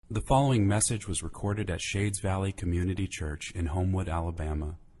The following message was recorded at Shades Valley Community Church in Homewood,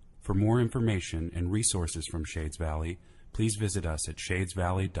 Alabama. For more information and resources from Shades Valley, please visit us at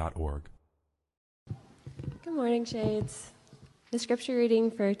shadesvalley.org. Good morning, Shades. The scripture reading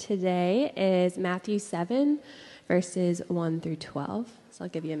for today is Matthew 7, verses 1 through 12. So I'll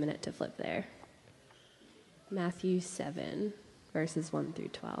give you a minute to flip there. Matthew 7, verses 1 through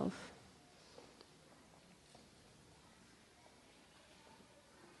 12.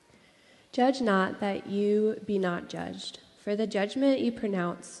 Judge not that you be not judged. For the judgment you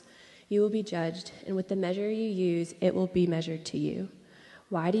pronounce, you will be judged, and with the measure you use, it will be measured to you.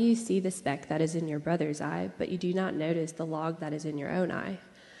 Why do you see the speck that is in your brother's eye, but you do not notice the log that is in your own eye?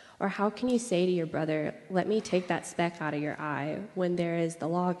 Or how can you say to your brother, let me take that speck out of your eye, when there is the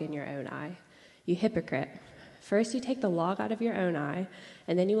log in your own eye? You hypocrite. First you take the log out of your own eye,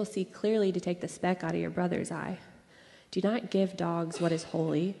 and then you will see clearly to take the speck out of your brother's eye. Do not give dogs what is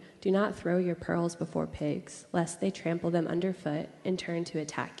holy. Do not throw your pearls before pigs, lest they trample them underfoot and turn to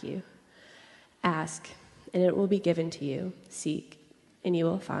attack you. Ask, and it will be given to you. Seek, and you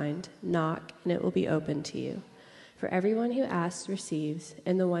will find. Knock, and it will be opened to you. For everyone who asks receives,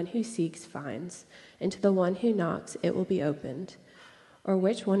 and the one who seeks finds, and to the one who knocks it will be opened. Or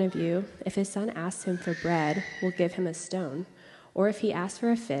which one of you, if his son asks him for bread, will give him a stone? Or if he asks for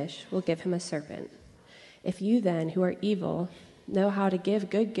a fish, will give him a serpent? If you then, who are evil, know how to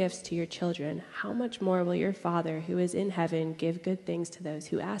give good gifts to your children, how much more will your Father who is in heaven give good things to those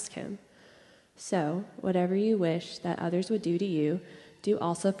who ask him? So, whatever you wish that others would do to you, do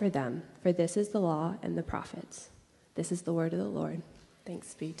also for them, for this is the law and the prophets. This is the word of the Lord.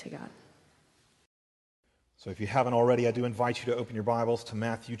 Thanks be to God. So if you haven't already, I do invite you to open your Bibles to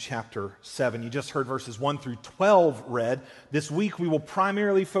Matthew chapter 7. You just heard verses 1 through 12 read. This week we will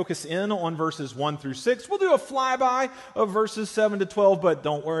primarily focus in on verses 1 through 6. We'll do a flyby of verses 7 to 12, but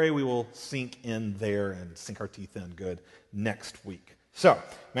don't worry, we will sink in there and sink our teeth in good next week. So,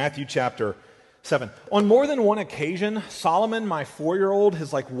 Matthew chapter 7. On more than one occasion, Solomon, my 4-year-old,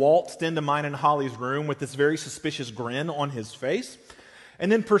 has waltzed into mine and Holly's room with this very suspicious grin on his face,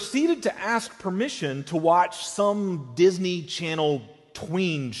 and then proceeded to ask permission to watch some Disney Channel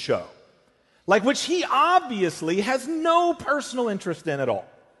tween show, which he obviously has no personal interest in at all.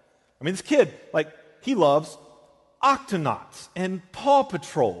 I mean, this kid, he loves Octonauts and Paw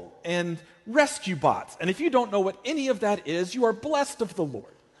Patrol and Rescue Bots, and if you don't know what any of that is, you are blessed of the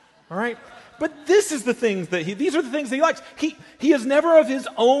Lord, all right? But these are the things that he likes. He has never of his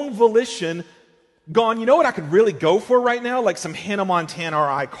own volition gone, you know what I could really go for right now? Some Hannah Montana or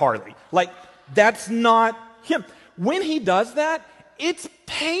iCarly. That's not him. When he does that, it's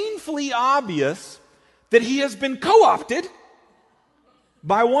painfully obvious that he has been co-opted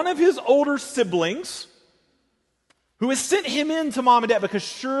by one of his older siblings who has sent him in to mom and dad, because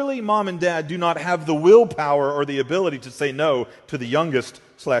surely mom and dad do not have the willpower or the ability to say no to the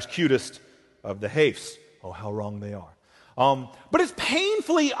youngest/cutest of the Haifs. Oh, how wrong they are. But it's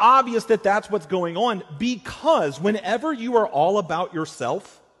painfully obvious that that's what's going on, because whenever you are all about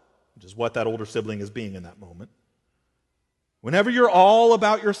yourself, which is what that older sibling is being in that moment, whenever you're all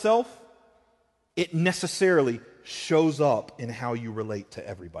about yourself, it necessarily shows up in how you relate to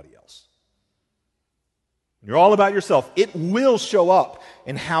everybody else. When you're all about yourself, it will show up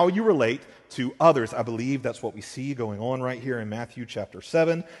in how you relate to others. I believe that's what we see going on right here in Matthew chapter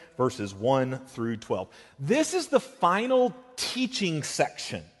 7, verses 1 through 12. This is the final teaching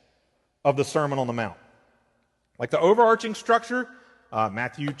section of the Sermon on the Mount. The overarching structure,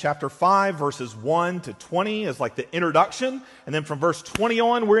 Matthew chapter 5, verses 1 to 20 is the introduction, and then from verse 20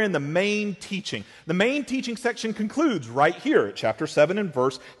 on, we're in the main teaching. The main teaching section concludes right here at chapter 7 and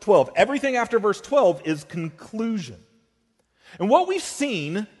verse 12. Everything after verse 12 is conclusion. And what we've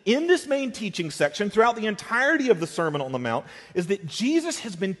seen in this main teaching section throughout the entirety of the Sermon on the Mount is that Jesus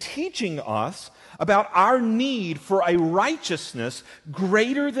has been teaching us about our need for a righteousness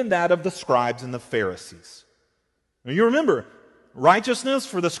greater than that of the scribes and the Pharisees. Now, you remember, righteousness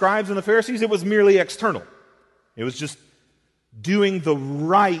for the scribes and the Pharisees, it was merely external. It was just doing the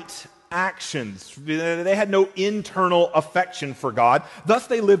right actions. They had no internal affection for God. Thus,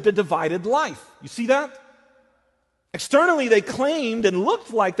 they lived a divided life. You see that? Externally, they claimed and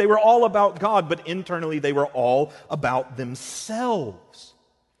looked like they were all about God, but internally, they were all about themselves.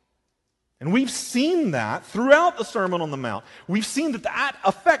 And we've seen that throughout the Sermon on the Mount. We've seen that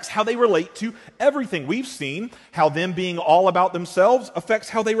affects how they relate to everything. We've seen how them being all about themselves affects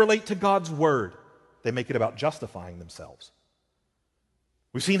how they relate to God's Word. They make it about justifying themselves.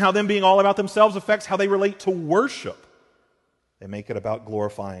 We've seen how them being all about themselves affects how they relate to worship. They make it about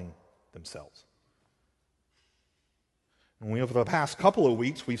glorifying themselves. And over the past couple of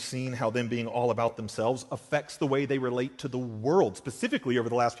weeks, we've seen how them being all about themselves affects the way they relate to the world, specifically over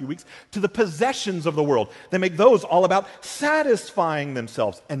the last few weeks, to the possessions of the world. They make those all about satisfying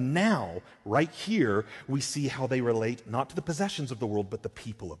themselves. And now, right here, we see how they relate not to the possessions of the world, but the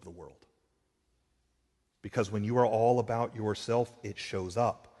people of the world. Because when you are all about yourself, it shows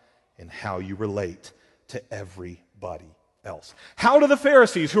up in how you relate to everybody else. How do the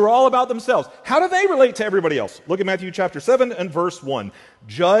Pharisees, who are all about themselves, how do they relate to everybody else? Look at Matthew chapter 7 and verse 1.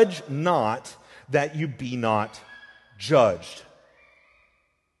 Judge not that you be not judged.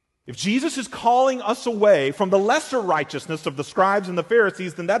 If Jesus is calling us away from the lesser righteousness of the scribes and the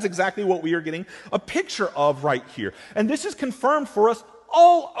Pharisees, then that's exactly what we are getting a picture of right here. And this is confirmed for us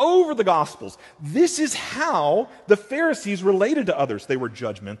all over the Gospels. This is how the Pharisees related to others. They were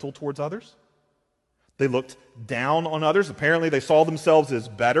judgmental towards others. They looked down on others. Apparently, they saw themselves as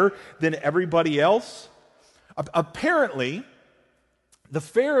better than everybody else. Apparently, the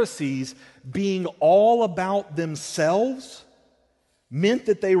Pharisees being all about themselves meant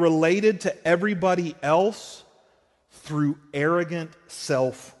that they related to everybody else through arrogant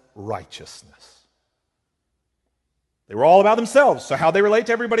self-righteousness. They were all about themselves, so how they relate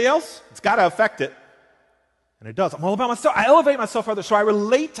to everybody else, it's got to affect it. And it does. I'm all about myself. I elevate myself further, so I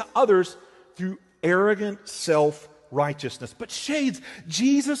relate to others through arrogant self-righteousness. But shades,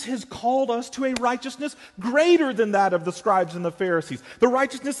 Jesus has called us to a righteousness greater than that of the scribes and the Pharisees. The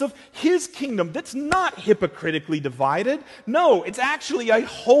righteousness of His kingdom that's not hypocritically divided. No, it's actually a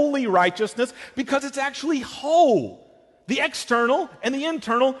holy righteousness because it's actually whole. The external and the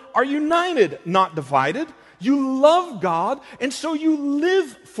internal are united, not divided. You love God, and so you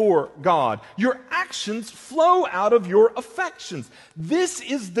live for God. Your actions flow out of your affections. This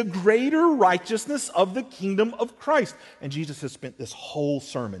is the greater righteousness of the kingdom of Christ. And Jesus has spent this whole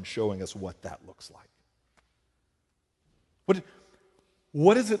sermon showing us what that looks like.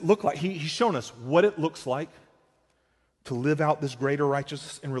 What does it look like? He's shown us what it looks like to live out this greater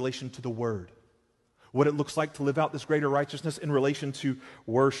righteousness in relation to the Word. What it looks like to live out this greater righteousness in relation to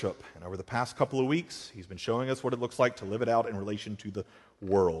worship. And over the past couple of weeks, He's been showing us what it looks like to live it out in relation to the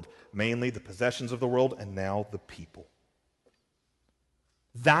world. Mainly the possessions of the world, and now the people.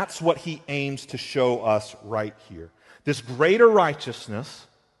 That's what He aims to show us right here. This greater righteousness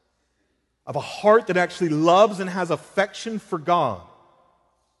of a heart that actually loves and has affection for God.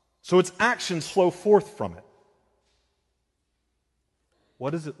 So its actions flow forth from it. What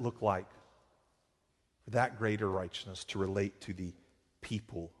does it look like for that greater righteousness to relate to the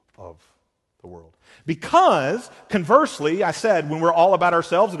people of the world? Because, conversely, I said, when we're all about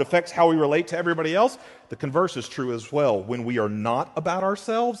ourselves, it affects how we relate to everybody else. The converse is true as well. When we are not about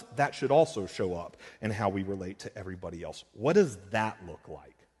ourselves, that should also show up in how we relate to everybody else. What does that look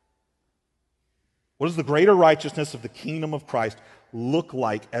like? What does the greater righteousness of the kingdom of Christ look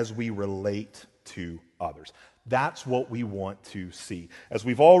like as we relate to others? That's what we want to see. As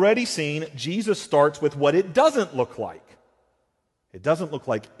we've already seen, Jesus starts with what it doesn't look like. It doesn't look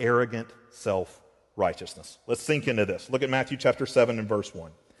like arrogant self-righteousness. Let's sink into this. Look at Matthew chapter 7 and verse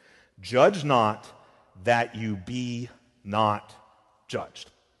 1. Judge not that you be not judged.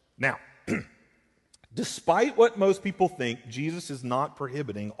 Now, despite what most people think, Jesus is not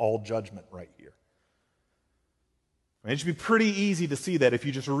prohibiting all judgment right here. It should be pretty easy to see that if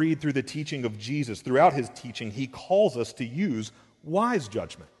you just read through the teaching of Jesus. Throughout His teaching, He calls us to use wise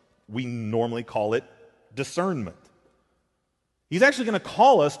judgment. We normally call it discernment. He's actually going to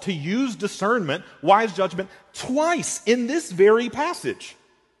call us to use discernment, wise judgment, twice in this very passage.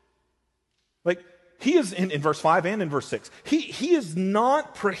 Like, He is, in verse 5 and in verse 6, He is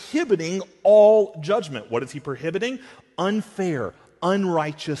not prohibiting all judgment. What is He prohibiting? Unfair,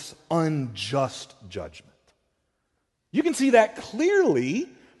 unrighteous, unjust judgment. You can see that clearly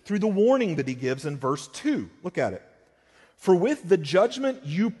through the warning that He gives in verse 2. Look at it. For with the judgment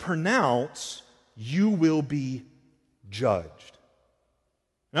you pronounce, you will be judged.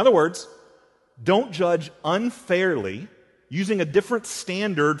 In other words, don't judge unfairly using a different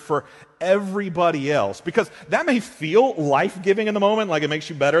standard for everybody else. Because that may feel life-giving in the moment, like it makes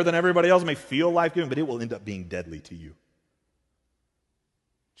you better than everybody else. It may feel life-giving, but it will end up being deadly to you.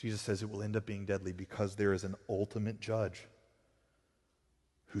 Jesus says it will end up being deadly because there is an ultimate judge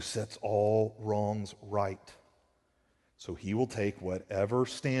who sets all wrongs right. So He will take whatever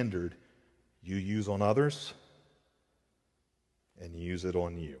standard you use on others and use it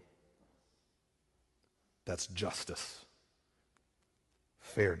on you. That's justice,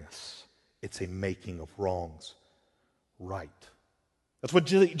 fairness. It's a making of wrongs right. That's what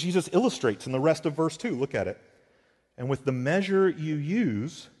Jesus illustrates in the rest of verse 2. Look at it. And with the measure you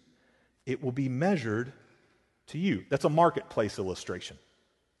use, it will be measured to you. That's a marketplace illustration.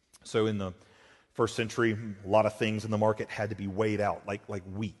 So in the first century, a lot of things in the market had to be weighed out, like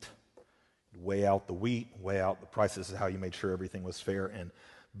wheat. Weigh out the wheat, weigh out the price. This is how you made sure everything was fair and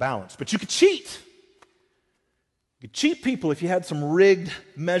balanced. But you could cheat. You could cheat people if you had some rigged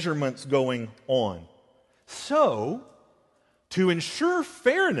measurements going on. So, to ensure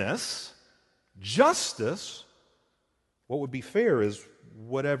fairness, justice, what would be fair is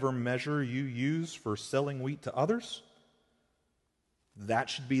whatever measure you use for selling wheat to others, that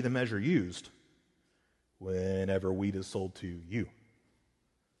should be the measure used whenever wheat is sold to you.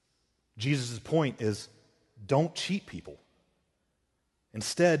 Jesus' point is, don't cheat people.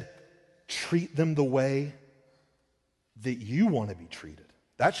 Instead, treat them the way that you want to be treated.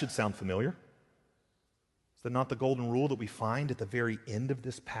 That should sound familiar. Is that not the golden rule that we find at the very end of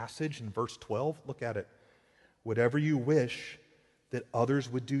this passage in verse 12? Look at it. Whatever you wish that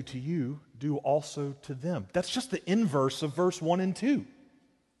others would do to you, do also to them. That's just the inverse of verse 1 and 2.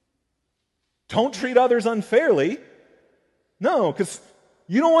 Don't treat others unfairly. No, because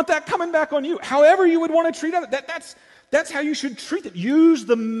you don't want that coming back on you. However you would want to treat others, that's how you should treat it. Use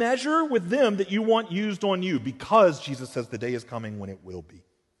the measure with them that you want used on you, because Jesus says the day is coming when it will be.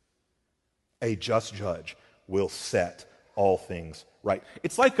 A just judge will set all things right.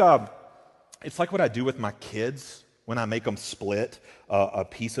 It's like what I do with my kids when I make them split a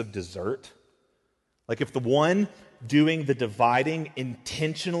piece of dessert. Like if the one doing the dividing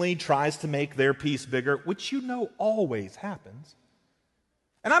intentionally tries to make their piece bigger, which you know always happens.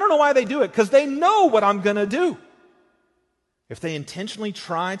 And I don't know why they do it, because they know what I'm going to do. If they intentionally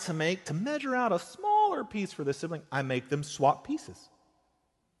try to measure out a smaller piece for the sibling, I make them swap pieces.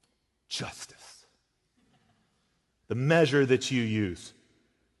 Justice. The measure that you use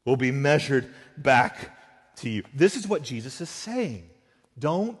will be measured back to you. This is what Jesus is saying.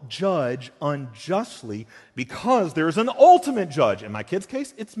 Don't judge unjustly, because there is an ultimate judge. In my kid's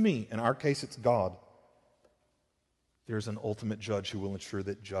case, it's me. In our case, it's God. There's an ultimate judge who will ensure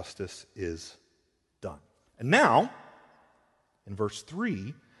that justice is done. And now, in verse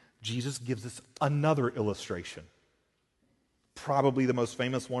 3, Jesus gives us another illustration. Probably the most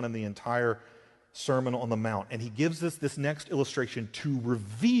famous one in the entire Sermon on the Mount. And he gives us this next illustration to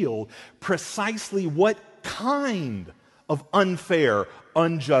reveal precisely what kind of unfair,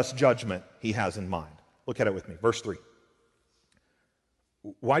 unjust judgment he has in mind. Look at it with me. Verse 3.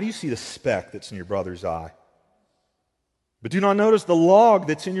 Why do you see the speck that's in your brother's eye, but do not notice the log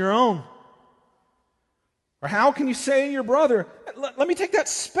that's in your own? Or how can you say to your brother, let me take that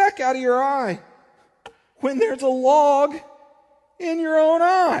speck out of your eye, when there's a log in your own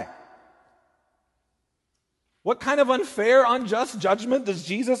eye? What kind of unfair, unjust judgment does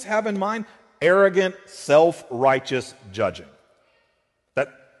Jesus have in mind? Arrogant, self-righteous judging.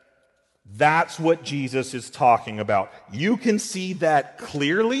 That's what Jesus is talking about. You can see that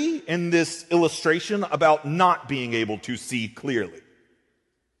clearly in this illustration about not being able to see clearly.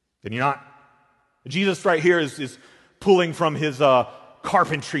 Can you not? Jesus right here is pulling from his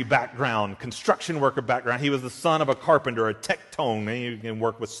carpentry background, construction worker background. He was the son of a carpenter, a tectone. You can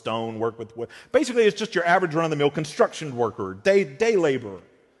work with stone, work with wood. Basically, it's just your average run-of-the-mill construction worker, day laborer.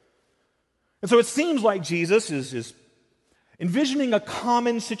 And so it seems like Jesus is envisioning a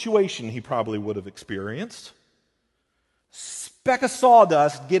common situation he probably would have experienced. Speck of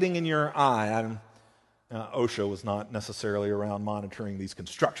sawdust getting in your eye. OSHA was not necessarily around monitoring these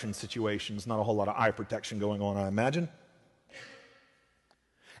construction situations. Not a whole lot of eye protection going on, I imagine.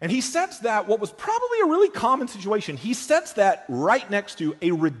 And he sets that, what was probably a really common situation, he sets that right next to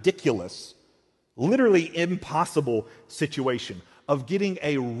a ridiculous, literally impossible situation of getting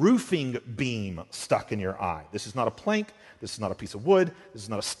a roofing beam stuck in your eye. This is not a plank. This is not a piece of wood. This is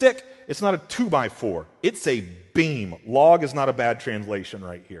not a stick. It's not a 2x4. It's a beam. Log is not a bad translation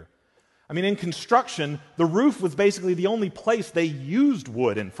right here. I mean, in construction, the roof was basically the only place they used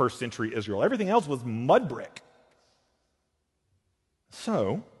wood in first century Israel. Everything else was mud brick.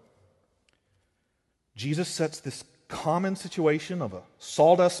 So, Jesus sets this common situation of a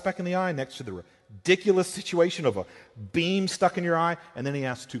sawdust speck in the eye next to the ridiculous situation of a beam stuck in your eye, and then he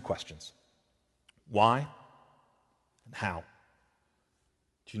asks two questions. Why and how?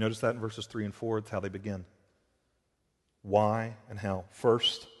 Do you notice that in verses 3 and 4? It's how they begin. Why and how?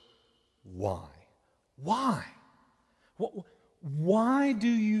 First, why? Why? Why do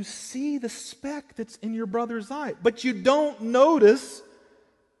you see the speck that's in your brother's eye, but you don't notice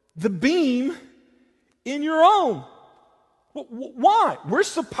the beam in your own? Why? We're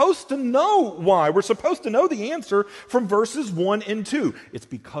supposed to know why. We're supposed to know the answer from verses 1 and 2. It's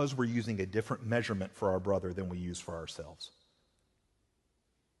because we're using a different measurement for our brother than we use for ourselves.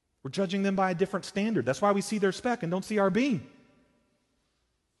 We're judging them by a different standard. That's why we see their speck and don't see our beam.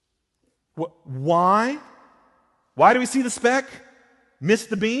 Why? Why do we see the speck, miss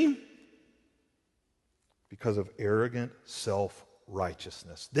the beam? Because of arrogant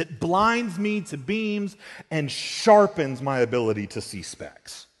self-righteousness that blinds me to beams and sharpens my ability to see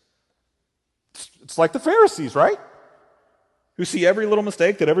specks. It's like the Pharisees, right? Who see every little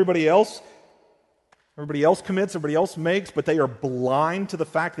mistake that everybody else commits, everybody else makes, but they are blind to the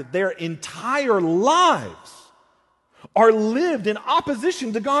fact that their entire lives are lived in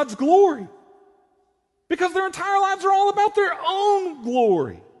opposition to God's glory. Because their entire lives are all about their own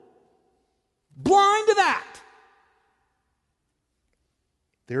glory. Blind to that.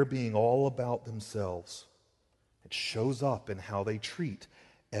 They're being all about themselves. It shows up in how they treat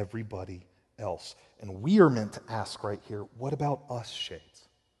everybody else. And we are meant to ask right here, what about us, Shades?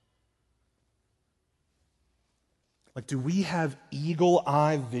 Like, do we have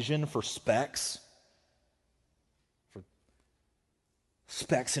eagle-eye vision for specks? For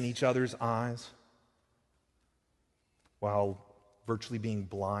specks in each other's eyes? While virtually being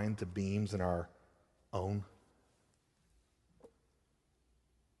blind to beams in our own?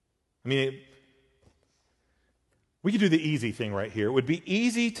 I mean, we could do the easy thing right here. It would be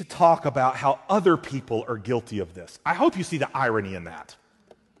easy to talk about how other people are guilty of this. I hope you see the irony in that.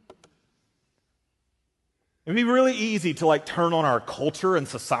 It'd be really easy to turn on our culture and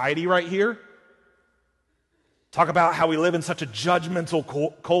society right here. Talk about how we live in such a judgmental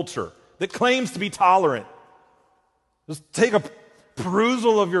culture that claims to be tolerant. Just take a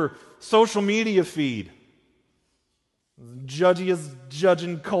perusal of your social media feed. Judgiest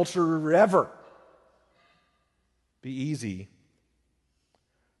judging culture ever. Be easy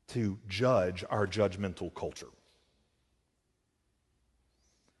to judge our judgmental culture.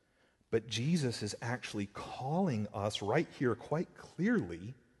 But Jesus is actually calling us right here quite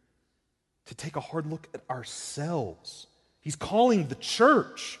clearly to take a hard look at ourselves. He's calling the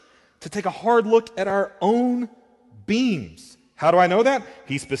church to take a hard look at our own beams. How do I know that?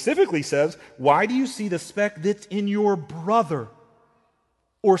 He specifically says, why do you see the speck that's in your brother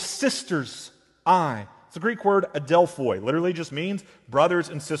or sister's eye? It's a Greek word, adelphoi. Literally just means brothers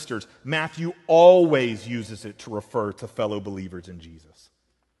and sisters. Matthew always uses it to refer to fellow believers in Jesus.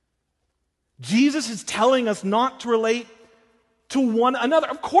 Jesus is telling us not to relate to one another.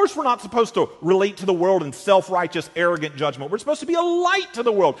 Of course, we're not supposed to relate to the world in self-righteous, arrogant judgment. We're supposed to be a light to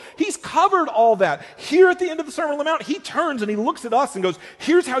the world. He's covered all that. Here at the end of the Sermon on the Mount, he turns and he looks at us and goes,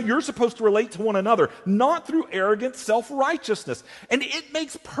 here's how you're supposed to relate to one another, not through arrogant self-righteousness. And it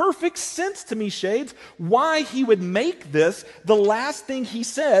makes perfect sense to me, Shades, why he would make this the last thing he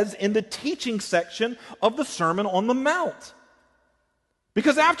says in the teaching section of the Sermon on the Mount.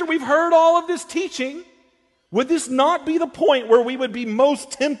 Because after we've heard all of this teaching, would this not be the point where we would be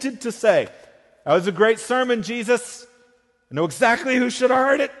most tempted to say, that was a great sermon, Jesus. I know exactly who should have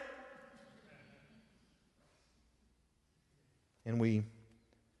heard it. And we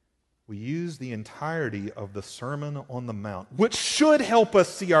use the entirety of the Sermon on the Mount, which should help us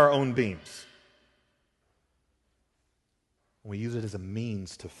see our own beams. We use it as a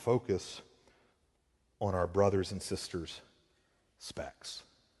means to focus on our brothers and sisters' specks.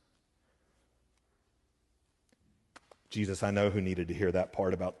 Jesus, I know who needed to hear that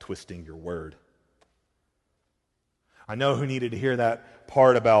part about twisting your word. I know who needed to hear that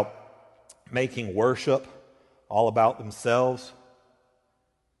part about making worship all about themselves.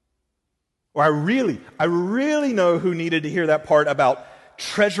 Or I really know who needed to hear that part about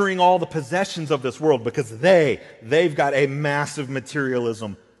treasuring all the possessions of this world because they've got a massive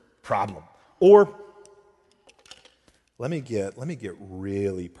materialism problem. Or let me get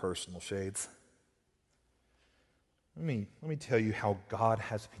really personal, Shades. Let me tell you how God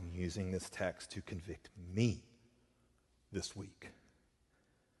has been using this text to convict me this week.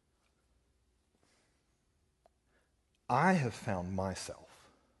 I have found myself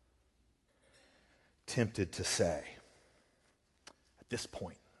tempted to say, at this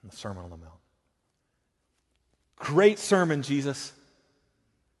point in the Sermon on the Mount, great sermon, Jesus.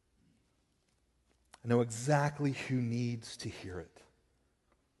 I know exactly who needs to hear it.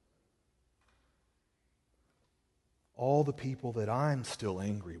 All the people that I'm still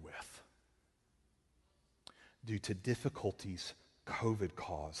angry with due to difficulties COVID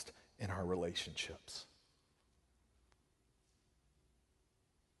caused in our relationships.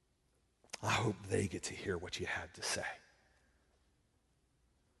 I hope they get to hear what you had to say.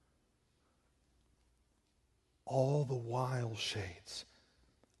 All the while, Shades,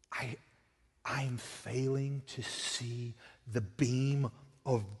 I'm failing to see the beam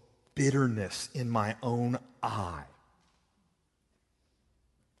of bitterness in my own eye.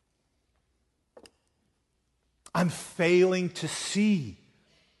 I'm failing to see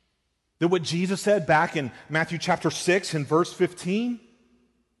that what Jesus said back in Matthew chapter 6 and verse 15,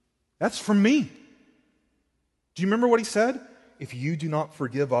 that's for me. Do you remember what he said? If you do not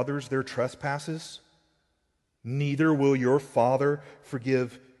forgive others their trespasses, neither will your Father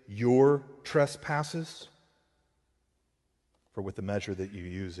forgive your trespasses. For with the measure that you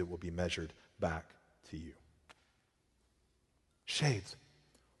use, it will be measured back to you. Shades,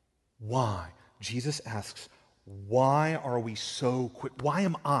 why? Jesus asks, why are we so quick? Why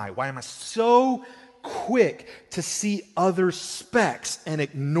am I so quick to see other specks and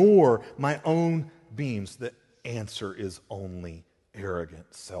ignore my own beams? The answer is only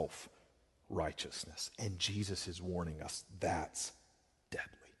arrogant self-righteousness. And Jesus is warning us that's deadly.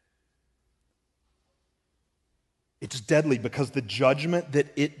 It's deadly because the judgment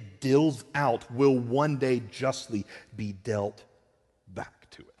that it deals out will one day justly be dealt back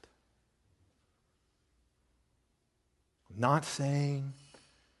to it. I'm not saying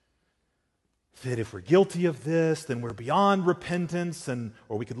that if we're guilty of this, then we're beyond repentance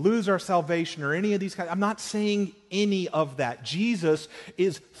or we could lose our salvation or any of these kinds. I'm not saying any of that. Jesus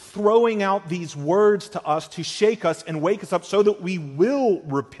is throwing out these words to us to shake us and wake us up so that we will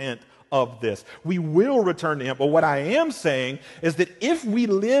repent of this. We will return to Him. But what I am saying is that if we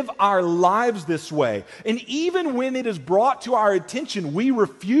live our lives this way, and even when it is brought to our attention, we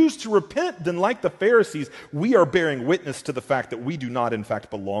refuse to repent, then like the Pharisees, we are bearing witness to the fact that we do not in fact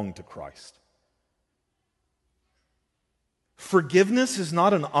belong to Christ. Forgiveness is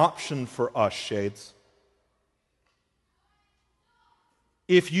not an option for us, Shades.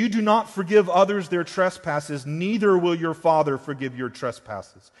 If you do not forgive others their trespasses, neither will your Father forgive your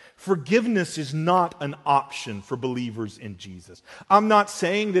trespasses. Forgiveness is not an option for believers in Jesus. I'm not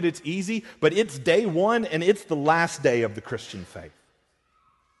saying that it's easy, but it's day one and it's the last day of the Christian faith.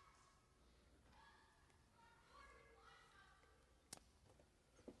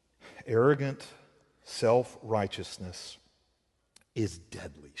 Arrogant self-righteousness is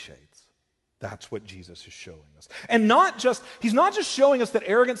deadly, Shades. That's what Jesus is showing us. And He's not just showing us that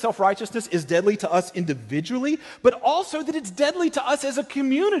arrogant self-righteousness is deadly to us individually, but also that it's deadly to us as a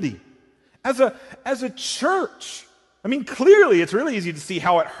community, as a church. I mean, clearly, it's really easy to see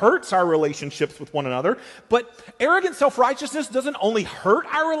how it hurts our relationships with one another, but arrogant self-righteousness doesn't only hurt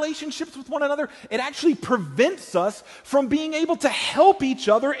our relationships with one another, it actually prevents us from being able to help each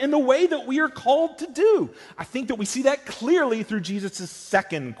other in the way that we are called to do. I think that we see that clearly through Jesus'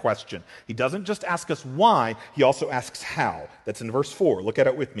 second question. He doesn't just ask us why, he also asks how. That's in verse 4. Look at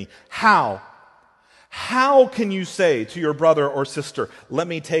it with me. How? How can you say to your brother or sister, let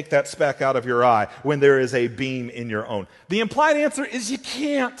me take that speck out of your eye, when there is a beam in your own? The implied answer is you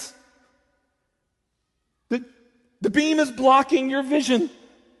can't. The beam is blocking your vision.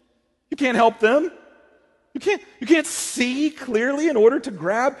 You can't help them. You can't see clearly in order to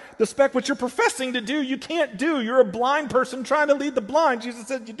grab the speck. What you're professing to do, you can't do. You're a blind person trying to lead the blind. Jesus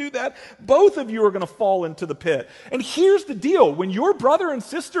said, you do that, both of you are going to fall into the pit. And here's the deal. When your brother and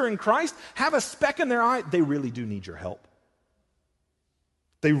sister in Christ have a speck in their eye, they really do need your help.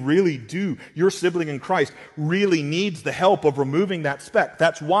 They really do. Your sibling in Christ really needs the help of removing that speck.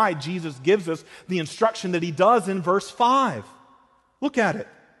 That's why Jesus gives us the instruction that he does in verse 5. Look at it.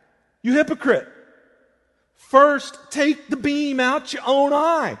 You hypocrite. First, take the beam out your own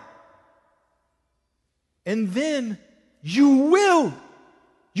eye. And then you will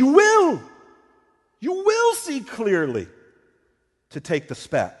see clearly to take the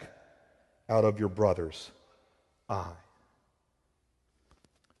speck out of your brother's eye.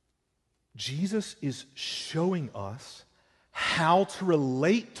 Jesus is showing us how to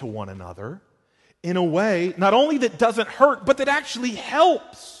relate to one another in a way not only that doesn't hurt, but that actually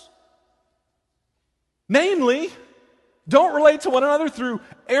helps. Namely, don't relate to one another through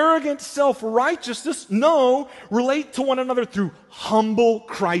arrogant self-righteousness. No, relate to one another through humble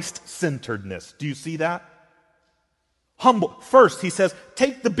Christ-centeredness. Do you see that? Humble. First, he says,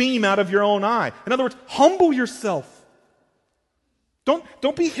 take the beam out of your own eye. In other words, humble yourself.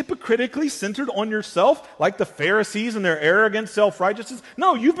 Don't be hypocritically centered on yourself like the Pharisees and their arrogant self-righteousness.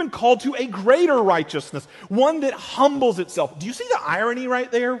 No, you've been called to a greater righteousness, one that humbles itself. Do you see the irony right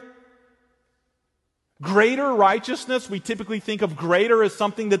there? Greater righteousness, we typically think of greater as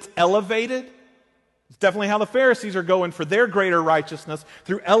something that's elevated. It's definitely how the Pharisees are going for their greater righteousness,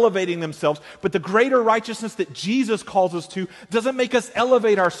 through elevating themselves. But the greater righteousness that Jesus calls us to doesn't make us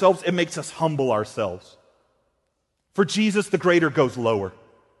elevate ourselves, it makes us humble ourselves. For Jesus, the greater goes lower.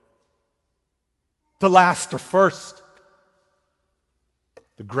 The last are first.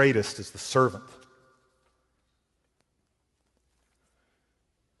 The greatest is the servant.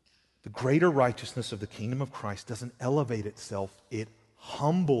 The greater righteousness of the kingdom of Christ doesn't elevate itself, it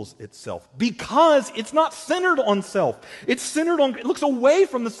humbles itself because it's not centered on self. It looks away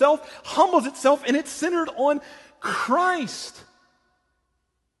from the self, humbles itself, and it's centered on Christ.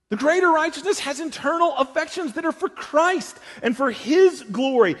 The greater righteousness has internal affections that are for Christ and for His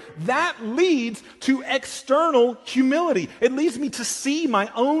glory. That leads to external humility. It leads me to see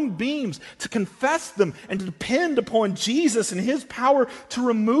my own beams, to confess them, and to depend upon Jesus and His power to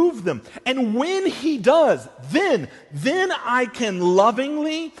remove them. And when He does, then I can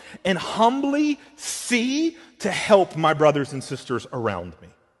lovingly and humbly see to help my brothers and sisters around me.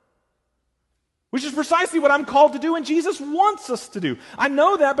 Which is precisely what I'm called to do and Jesus wants us to do. I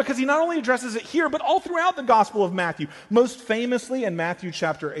know that because He not only addresses it here, but all throughout the Gospel of Matthew, most famously in Matthew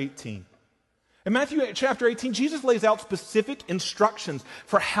chapter 18. In Matthew chapter 18, Jesus lays out specific instructions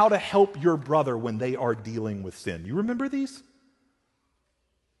for how to help your brother when they are dealing with sin. You remember these?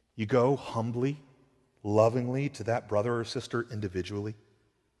 You go humbly, lovingly to that brother or sister individually.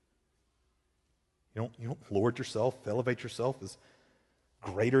 You don't lord yourself, elevate yourself as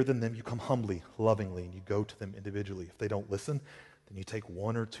greater than them. You come humbly, lovingly, and you go to them individually. If they don't listen, then you take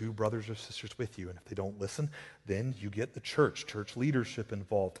one or two brothers or sisters with you. And if they don't listen, then you get the church leadership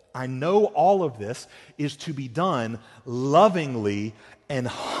involved. I know all of this is to be done lovingly and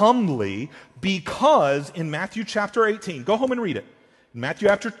humbly because in Matthew chapter 18, go home and read it. In Matthew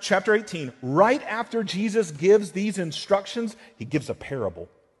chapter 18, right after Jesus gives these instructions, He gives a parable.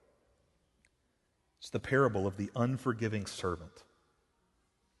 It's the parable of the unforgiving servant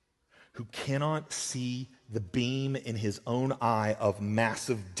who cannot see the beam in his own eye of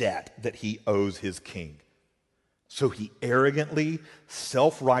massive debt that he owes his king. So he arrogantly,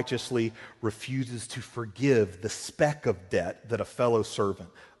 self-righteously refuses to forgive the speck of debt that a fellow servant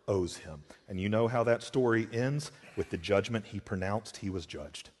owes him. And you know how that story ends? With the judgment he pronounced, he was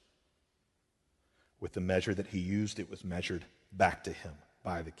judged. With the measure that he used, it was measured back to him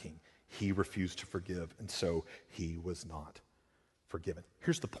by the king. He refused to forgive, and so he was not forgiven.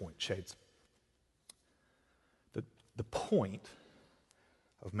 Here's the point, Shades. The point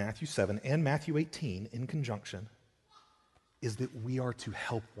of Matthew 7 and Matthew 18 in conjunction is that we are to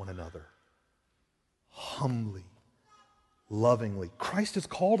help one another humbly, lovingly. Christ has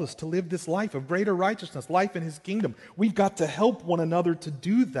called us to live this life of greater righteousness, life in His kingdom. We've got to help one another to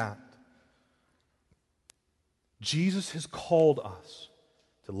do that. Jesus has called us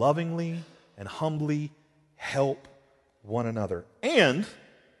to lovingly and humbly help one another. And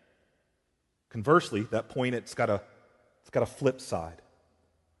conversely, that point, it's got a flip side.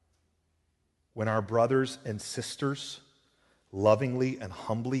 When our brothers and sisters lovingly and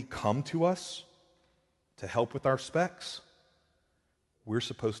humbly come to us to help with our specks, we're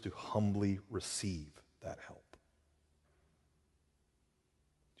supposed to humbly receive that help. Do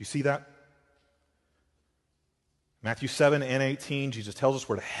you see that? Matthew 7 and 18, Jesus tells us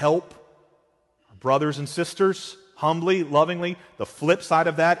we're to help our brothers and sisters humbly, lovingly. The flip side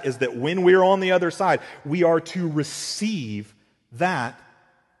of that is that when we're on the other side, we are to receive that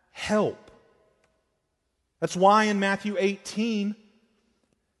help. That's why in Matthew 18,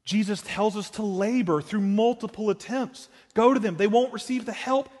 Jesus tells us to labor through multiple attempts. Go to them. They won't receive the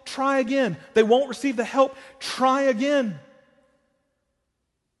help. Try again. They won't receive the help. Try again.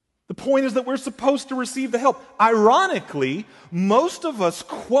 The point is that we're supposed to receive the help. Ironically, most of us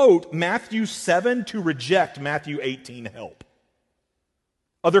quote Matthew 7 to reject Matthew 18 help.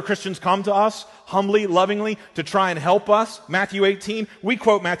 Other Christians come to us humbly, lovingly to try and help us. Matthew 18, we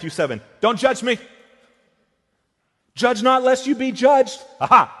quote Matthew 7. Don't judge me. Judge not lest you be judged.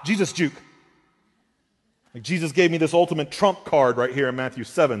 Aha, Jesus juke. Like Jesus gave me this ultimate trump card right here in Matthew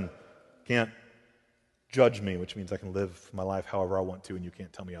 7. Can't judge me, which means I can live my life however I want to, and you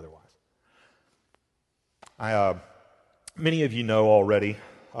can't tell me otherwise. Many of you know already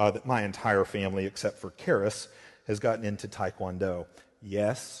that my entire family, except for Karis, has gotten into Taekwondo.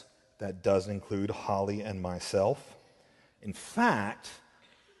 Yes, that does include Holly and myself. In fact,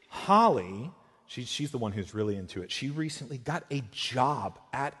 Holly, she's the one who's really into it. She recently got a job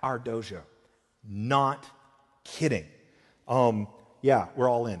at our dojo. Not kidding. Yeah, we're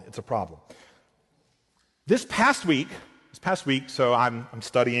all in. It's a problem. This past week, so I'm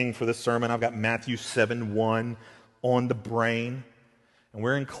studying for this sermon. I've got Matthew 7:1 on the brain, and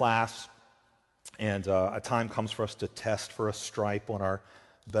we're in class, and a time comes for us to test for a stripe on our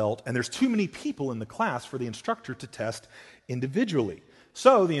belt, and there's too many people in the class for the instructor to test individually.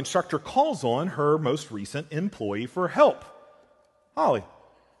 So the instructor calls on her most recent employee for help, Holly.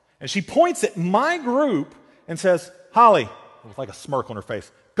 And she points at my group and says, Holly, with like a smirk on her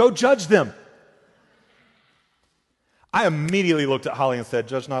face, go judge them. I immediately looked at Holly and said,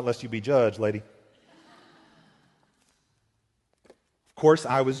 "Judge not lest you be judged, lady." Of course,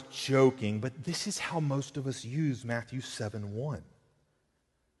 I was joking, but this is how most of us use Matthew 7:1.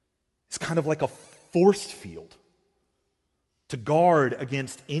 It's kind of like a force field to guard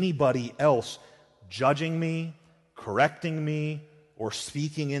against anybody else judging me, correcting me, or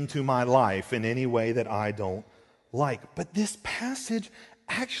speaking into my life in any way that I don't like. But this passage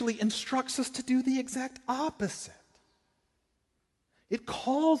actually instructs us to do the exact opposite. It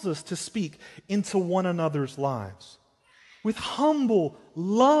calls us to speak into one another's lives with humble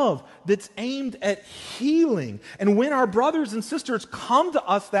love that's aimed at healing. And when our brothers and sisters come to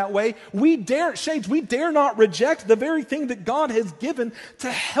us that way, we dare not reject the very thing that God has given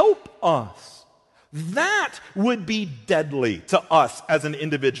to help us. That would be deadly to us as an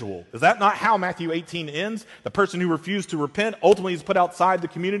individual. Is that not how Matthew 18 ends? The person who refused to repent ultimately is put outside the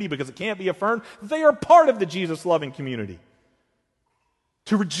community because it can't be affirmed. They are part of the Jesus-loving community.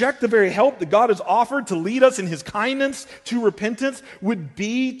 To reject the very help that God has offered to lead us in His kindness to repentance would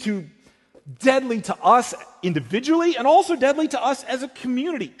be deadly to us individually and also deadly to us as a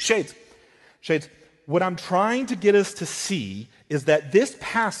community. Shades, what I'm trying to get us to see is that this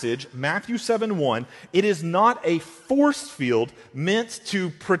passage, Matthew 7:1, it is not a force field meant to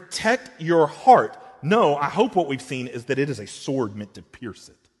protect your heart. No, I hope what we've seen is that it is a sword meant to pierce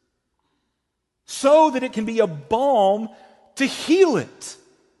it, so that it can be a balm to heal it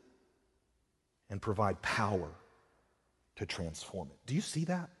and provide power to transform it. Do you see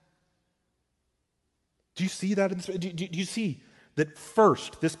that? Do you see that? Do you see that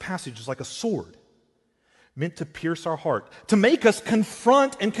first, this passage is like a sword meant to pierce our heart, to make us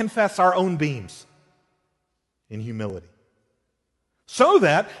confront and confess our own beams in humility. So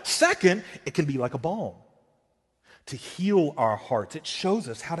that, second, it can be like a balm to heal our hearts. It shows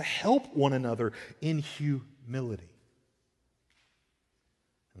us how to help one another in humility.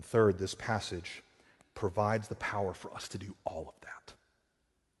 And third, this passage provides the power for us to do all of that.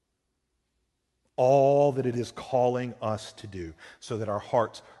 All that it is calling us to do so that our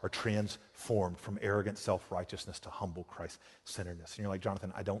hearts are transformed from arrogant self-righteousness to humble Christ-centeredness. And you're like,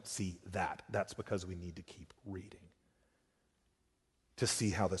 Jonathan, I don't see that. That's because we need to keep reading to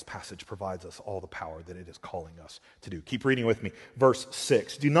see how this passage provides us all the power that it is calling us to do. Keep reading with me. Verse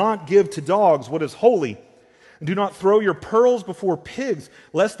 6. Do not give to dogs what is holy, and do not throw your pearls before pigs,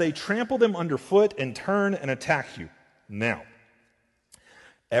 lest they trample them underfoot and turn and attack you. Now,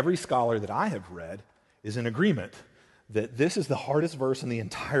 every scholar that I have read is in agreement that this is the hardest verse in the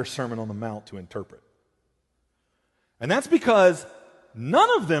entire Sermon on the Mount to interpret. And that's because none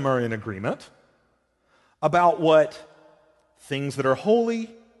of them are in agreement about what things that are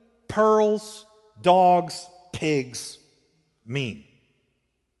holy, pearls, dogs, pigs mean.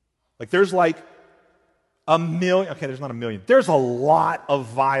 Like there's like a million, okay, there's not a million. There's a lot of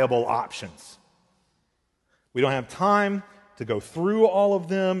viable options. We don't have time to go through all of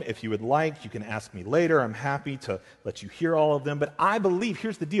them. If you would like, you can ask me later. I'm happy to let you hear all of them. But I believe,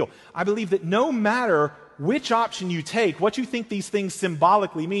 here's the deal, I believe that no matter which option you take, what you think these things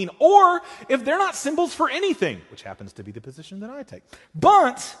symbolically mean, or if they're not symbols for anything, which happens to be the position that I take.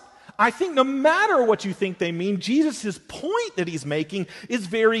 But I think no matter what you think they mean, Jesus' point that he's making is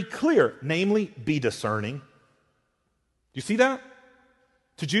very clear, namely, be discerning. Do you see that?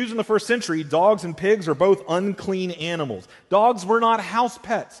 To Jews in the first century, dogs and pigs are both unclean animals. Dogs were not house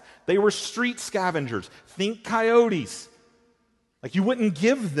pets. They were street scavengers. Think coyotes. Like you wouldn't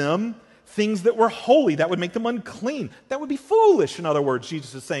give them things that were holy. That would make them unclean. That would be foolish, in other words,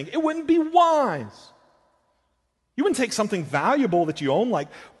 Jesus is saying. It wouldn't be wise. You wouldn't take something valuable that you own, like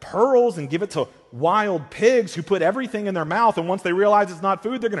pearls, and give it to wild pigs who put everything in their mouth, and once they realize it's not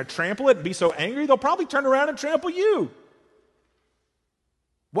food, they're going to trample it and be so angry, they'll probably turn around and trample you.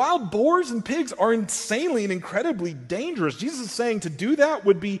 Wild boars and pigs are insanely and incredibly dangerous. Jesus is saying to do that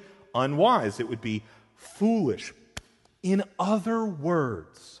would be unwise. It would be foolish. In other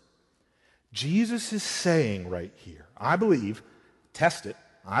words, Jesus is saying right here, I believe, test it,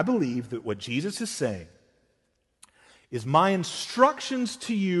 I believe that what Jesus is saying is my instructions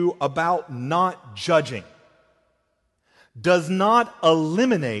to you about not judging does not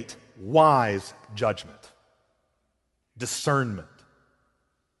eliminate wise judgment, discernment.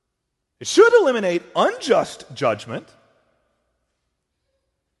 It should eliminate unjust judgment,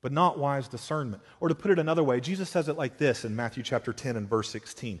 but not wise discernment. Or to put it another way, Jesus says it like this in Matthew chapter 10 and verse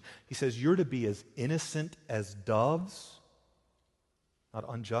 16. He says, you're to be as innocent as doves, not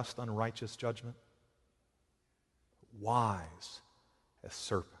unjust, unrighteous judgment, wise as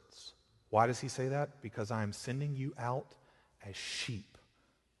serpents. Why does he say that? Because I am sending you out as sheep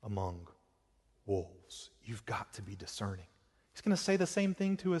among wolves. You've got to be discerning. He's going to say the same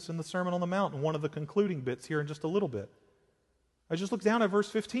thing to us in the Sermon on the Mount in one of the concluding bits here in just a little bit. I just look down at verse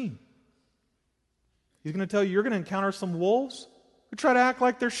 15. He's going to tell you you're going to encounter some wolves who try to act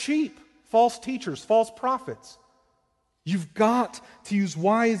like they're sheep, false teachers, false prophets. You've got to use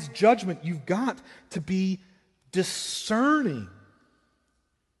wise judgment. You've got to be discerning.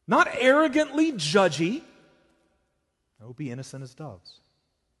 Not arrogantly judgy. No, be innocent as doves.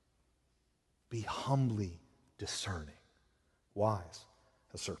 Be humbly discerning. Wise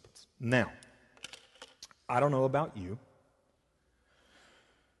as serpents. Now, I don't know about you,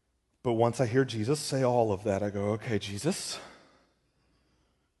 but once I hear Jesus say all of that, I go, okay, Jesus,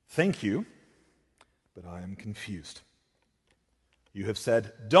 thank you, but I am confused. You have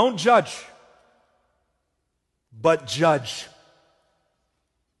said, don't judge, but judge.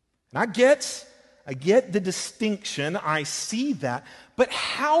 And I get the distinction, I see that, but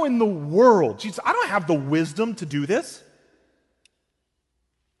how in the world? Jesus, I don't have the wisdom to do this.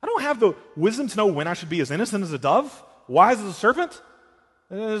 I don't have the wisdom to know when I should be as innocent as a dove, wise as a serpent.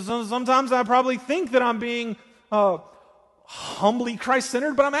 Sometimes I probably think that I'm being humbly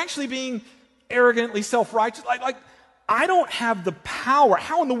Christ-centered, but I'm actually being arrogantly self-righteous. Like I don't have the power.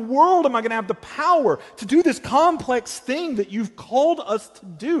 How in the world am I going to have the power to do this complex thing that you've called us to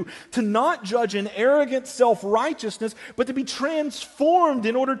do? To not judge in arrogant self-righteousness, but to be transformed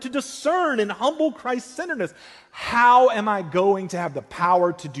in order to discern in humble Christ-centeredness. How am I going to have the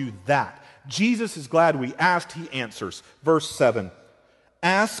power to do that? Jesus is glad we asked. He answers. Verse 7.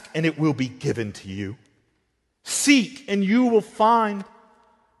 Ask and it will be given to you. Seek and you will find.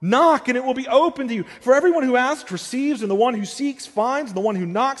 Knock and it will be open to you. For everyone who asks receives, and the one who seeks finds, and the one who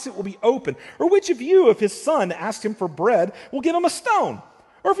knocks it will be open. Or which of you, if his son asks him for bread, will give him a stone?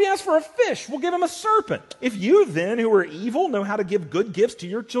 Or if he asks for a fish, will give him a serpent? If you then, who are evil, know how to give good gifts to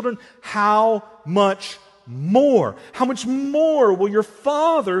your children, how much more? How much more will your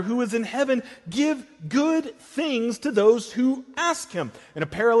Father who is in heaven give good things to those who ask him? In a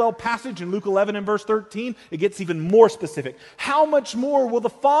parallel passage in Luke 11 and verse 13, it gets even more specific. How much more will the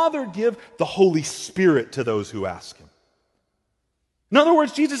Father give the Holy Spirit to those who ask him? In other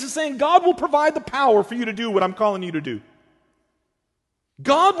words, Jesus is saying God will provide the power for you to do what I'm calling you to do.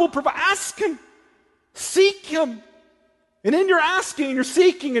 God will provide. Ask him. Seek him. And in your asking, and your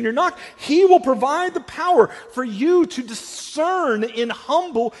seeking, and your knock, he will provide the power for you to discern in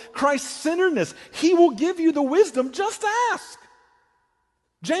humble Christ-centeredness. He will give you the wisdom. Just ask.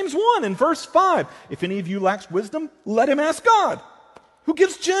 James 1 in verse 5. If any of you lacks wisdom, let him ask God, who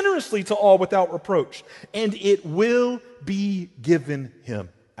gives generously to all without reproach, and it will be given him.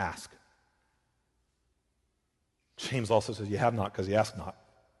 Ask. James also says, you have not because you ask not.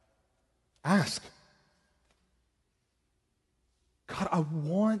 Ask. God, I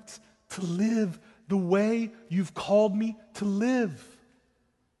want to live the way you've called me to live.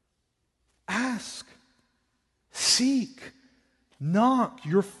 Ask, seek, knock.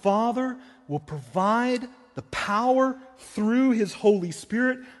 Your Father will provide the power through his Holy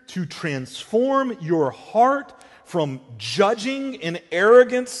Spirit to transform your heart from judging in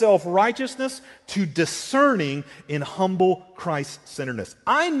arrogant self-righteousness to discerning in humble Christ-centeredness.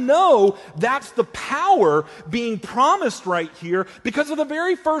 I know that's the power being promised right here because of the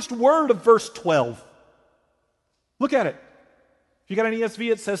very first word of verse 12. Look at it. If you got an ESV,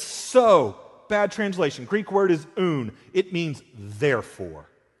 it says so. Bad translation. Greek word is un. It means therefore.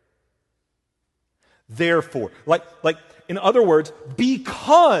 Therefore. Like in other words,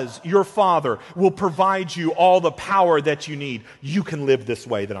 because your Father will provide you all the power that you need, you can live this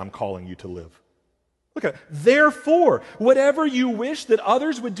way that I'm calling you to live. Look at it. Therefore, whatever you wish that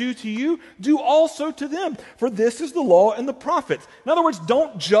others would do to you, do also to them. For this is the law and the prophets. In other words,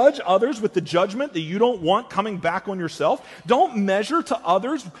 don't judge others with the judgment that you don't want coming back on yourself. Don't measure to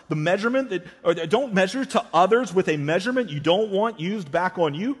others the measurement don't measure to others with a measurement you don't want used back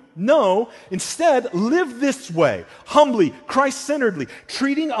on you. No, instead, live this way, humbly, Christ-centeredly,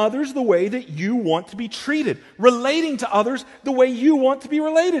 treating others the way that you want to be treated, relating to others the way you want to be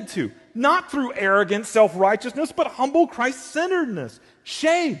related to. Not through arrogant self-righteousness, but humble Christ-centeredness.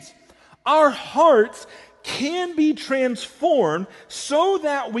 Shades. Our hearts can be transformed so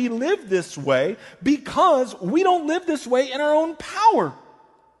that we live this way because we don't live this way in our own power.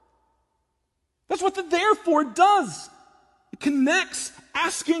 That's what the therefore does. It connects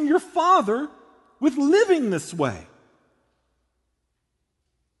asking your Father with living this way.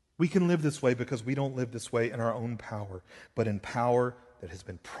 We can live this way because we don't live this way in our own power, but in power that has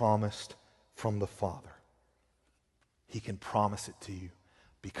been promised from the Father. He can promise it to you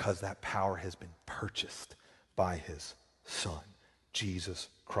because that power has been purchased by his Son, Jesus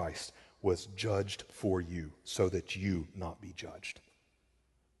Christ. was judged for you so that you not be judged.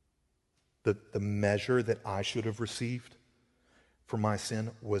 The measure that I should have received for my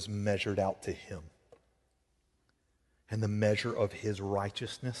sin was measured out to him. And the measure of his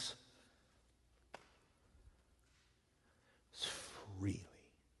righteousness is freely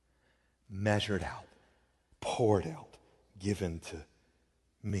measured out, poured out, given to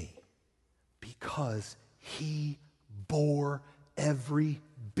me. Because he bore every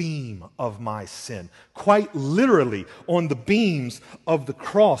beam of my sin, quite literally on the beams of the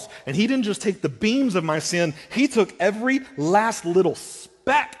cross. And he didn't just take the beams of my sin, he took every last little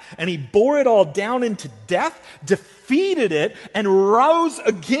speck and he bore it all down into death, defeated it, and rose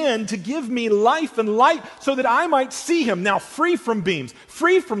again to give me life and light so that I might see him, now free from beams,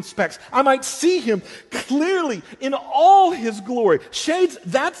 free from specks. I might see him clearly in all his glory. Shades,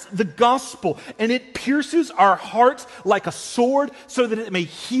 that's the gospel, and it pierces our hearts like a sword so that it may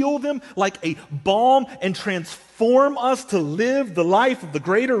heal them like a balm and transform us to live the life of the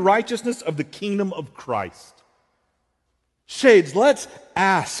greater righteousness of the kingdom of Christ. Shades, let's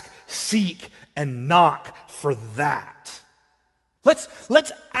ask, seek, and knock for that. Let's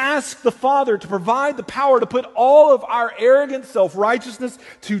ask the Father to provide the power to put all of our arrogant self-righteousness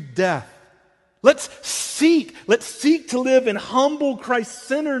to death. Let's seek to live in humble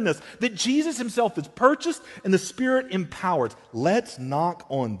Christ-centeredness that Jesus himself has purchased and the Spirit empowers. Let's knock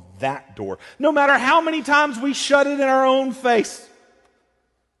on that door. No matter how many times we shut it in our own face.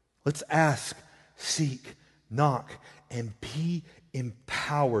 Let's ask, seek, knock, and be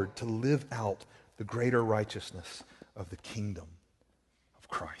empowered to live out the greater righteousness of the kingdom of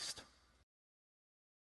Christ.